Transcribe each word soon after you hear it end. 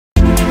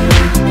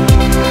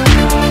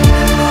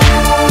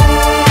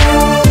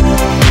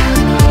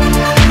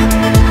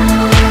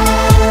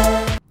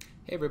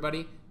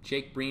everybody,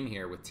 Jake Breen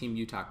here with Team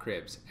Utah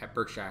Cribs at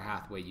Berkshire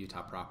Hathaway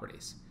Utah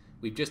Properties.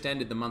 We've just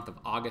ended the month of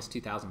August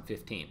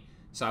 2015,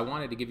 so I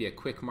wanted to give you a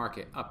quick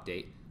market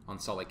update on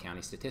Salt Lake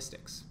County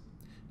statistics.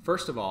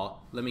 First of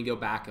all, let me go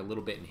back a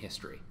little bit in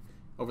history.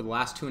 Over the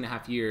last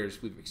 2.5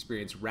 years, we've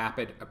experienced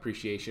rapid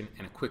appreciation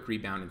and a quick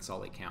rebound in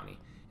Salt Lake County.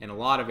 In a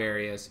lot of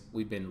areas,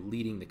 we've been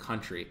leading the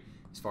country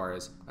as far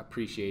as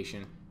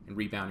appreciation and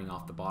rebounding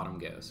off the bottom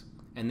goes.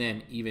 And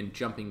then even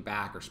jumping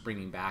back or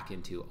springing back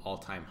into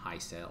all-time high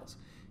sales.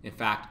 In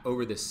fact,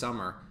 over this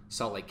summer,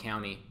 Salt Lake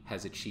County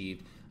has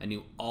achieved a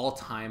new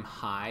all-time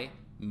high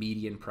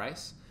median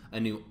price, a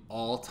new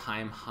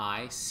all-time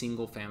high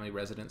single-family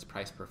residence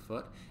price per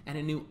foot, and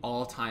a new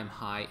all-time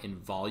high in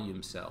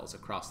volume sales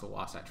across the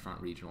Wasatch Front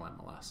Regional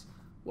MLS.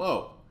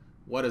 Whoa,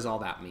 what does all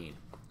that mean?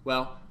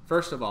 Well,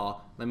 first of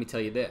all, let me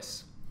tell you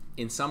this.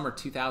 In summer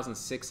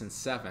 2006 and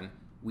 7,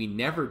 we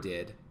never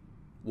did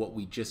what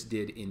we just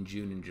did in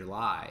June and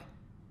July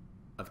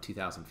of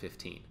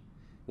 2015.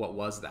 What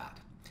was that?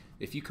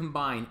 If you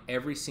combine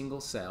every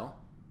single sale,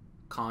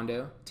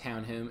 condo,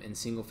 townhome, and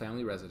single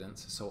family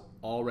residence, so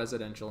all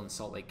residential in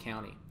Salt Lake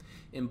County,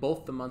 in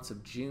both the months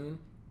of June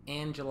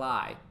and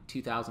July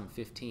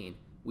 2015,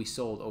 we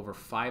sold over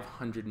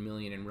 $500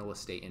 million in real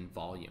estate in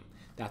volume.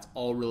 That's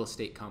all real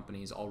estate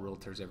companies, all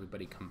realtors,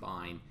 everybody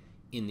combined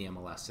in the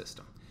MLS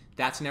system.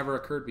 That's never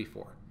occurred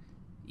before.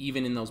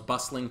 Even in those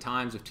bustling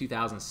times of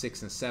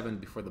 2006 and 7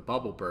 before the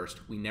bubble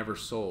burst, we never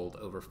sold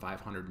over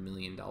 $500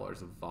 million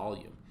of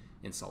volume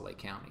in Salt Lake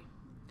County.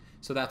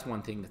 So that's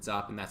one thing that's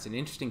up, and that's an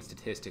interesting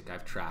statistic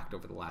I've tracked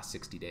over the last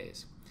 60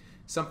 days.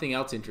 Something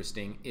else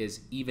interesting is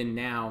even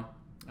now,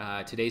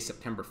 today's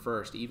September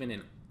 1st, even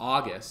in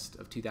August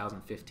of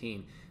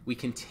 2015, we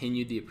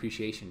continued the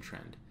appreciation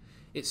trend.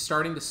 It's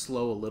starting to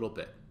slow a little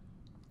bit,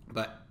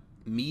 but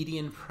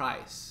median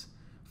price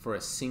for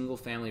a single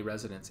family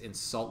residence in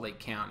Salt Lake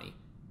County,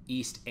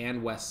 East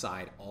and West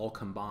Side all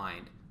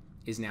combined,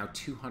 is now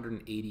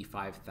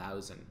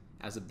 $285,000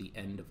 as of the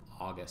end of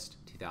August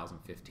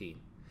 2015.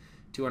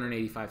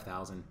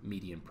 $285,000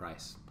 median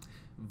price.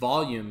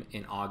 Volume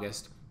in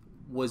August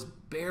was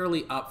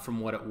barely up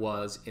from what it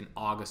was in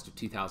August of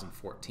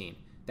 2014.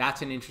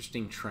 That's an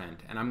interesting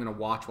trend, and I'm going to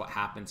watch what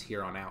happens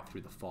here on out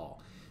through the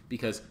fall,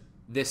 because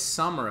this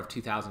summer of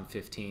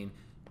 2015,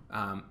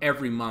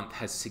 every month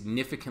has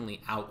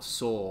significantly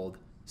outsold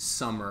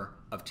summer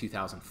of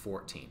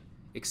 2014.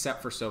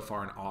 Except for so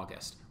far in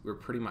August. We were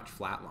pretty much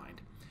flatlined.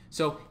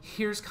 So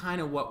here's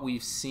kind of what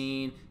we've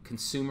seen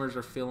consumers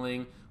are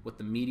feeling, what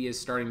the media is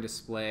starting to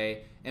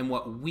display, and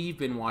what we've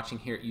been watching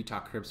here at Utah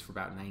Cribs for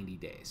about 90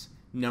 days.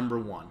 Number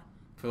one,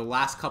 for the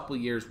last couple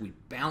of years, we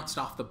bounced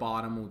off the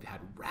bottom and we've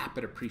had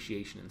rapid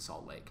appreciation in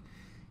Salt Lake.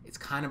 It's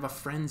kind of a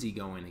frenzy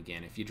going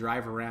again. If you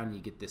drive around,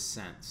 you get this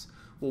sense.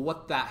 Well,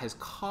 what that has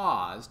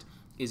caused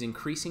is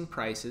increasing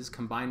prices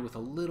combined with a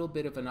little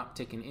bit of an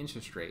uptick in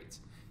interest rates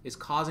is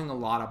causing a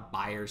lot of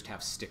buyers to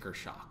have sticker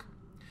shock.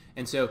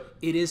 And so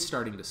it is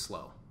starting to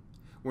slow.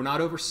 We're not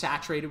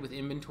oversaturated with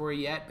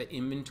inventory yet, but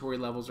inventory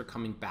levels are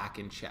coming back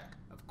in check.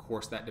 Of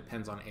course, that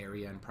depends on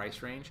area and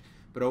price range,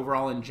 but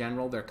overall in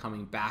general, they're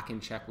coming back in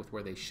check with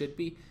where they should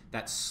be.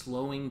 That's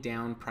slowing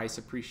down price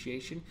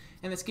appreciation,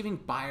 and that's giving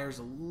buyers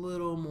a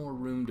little more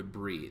room to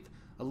breathe,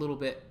 a little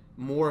bit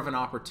more of an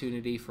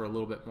opportunity for a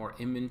little bit more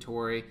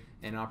inventory,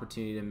 and an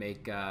opportunity to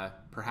make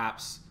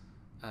perhaps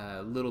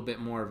a little bit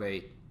more of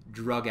a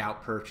drug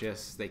out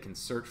purchase. They can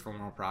search for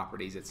more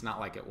properties. It's not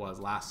like it was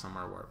last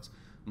summer where it was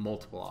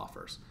multiple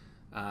offers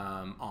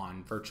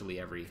on virtually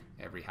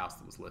every house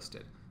that was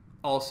listed.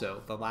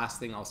 Also, the last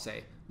thing I'll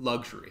say,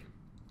 luxury.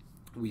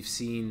 We've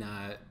seen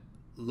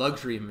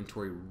luxury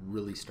inventory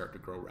really start to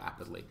grow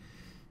rapidly.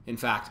 In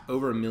fact,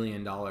 over $1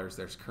 million,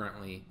 there's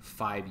currently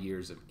 5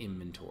 years of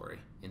inventory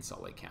in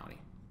Salt Lake County.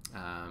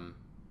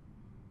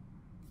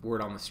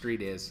 Word on the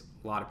street is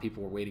a lot of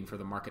people were waiting for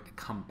the market to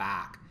come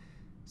back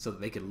so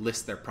that they could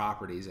list their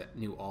properties at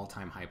new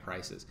all-time high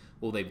prices.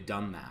 Well, they've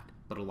done that,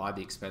 but a lot of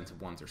the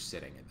expensive ones are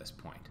sitting at this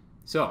point.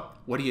 So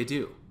what do you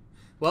do?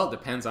 Well, it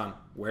depends on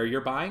where you're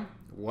buying,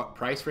 what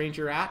price range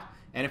you're at,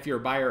 and if you're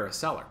a buyer or a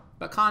seller.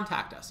 But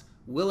contact us.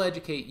 We'll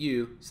educate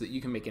you so that you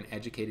can make an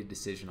educated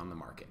decision on the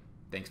market.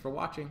 Thanks for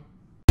watching.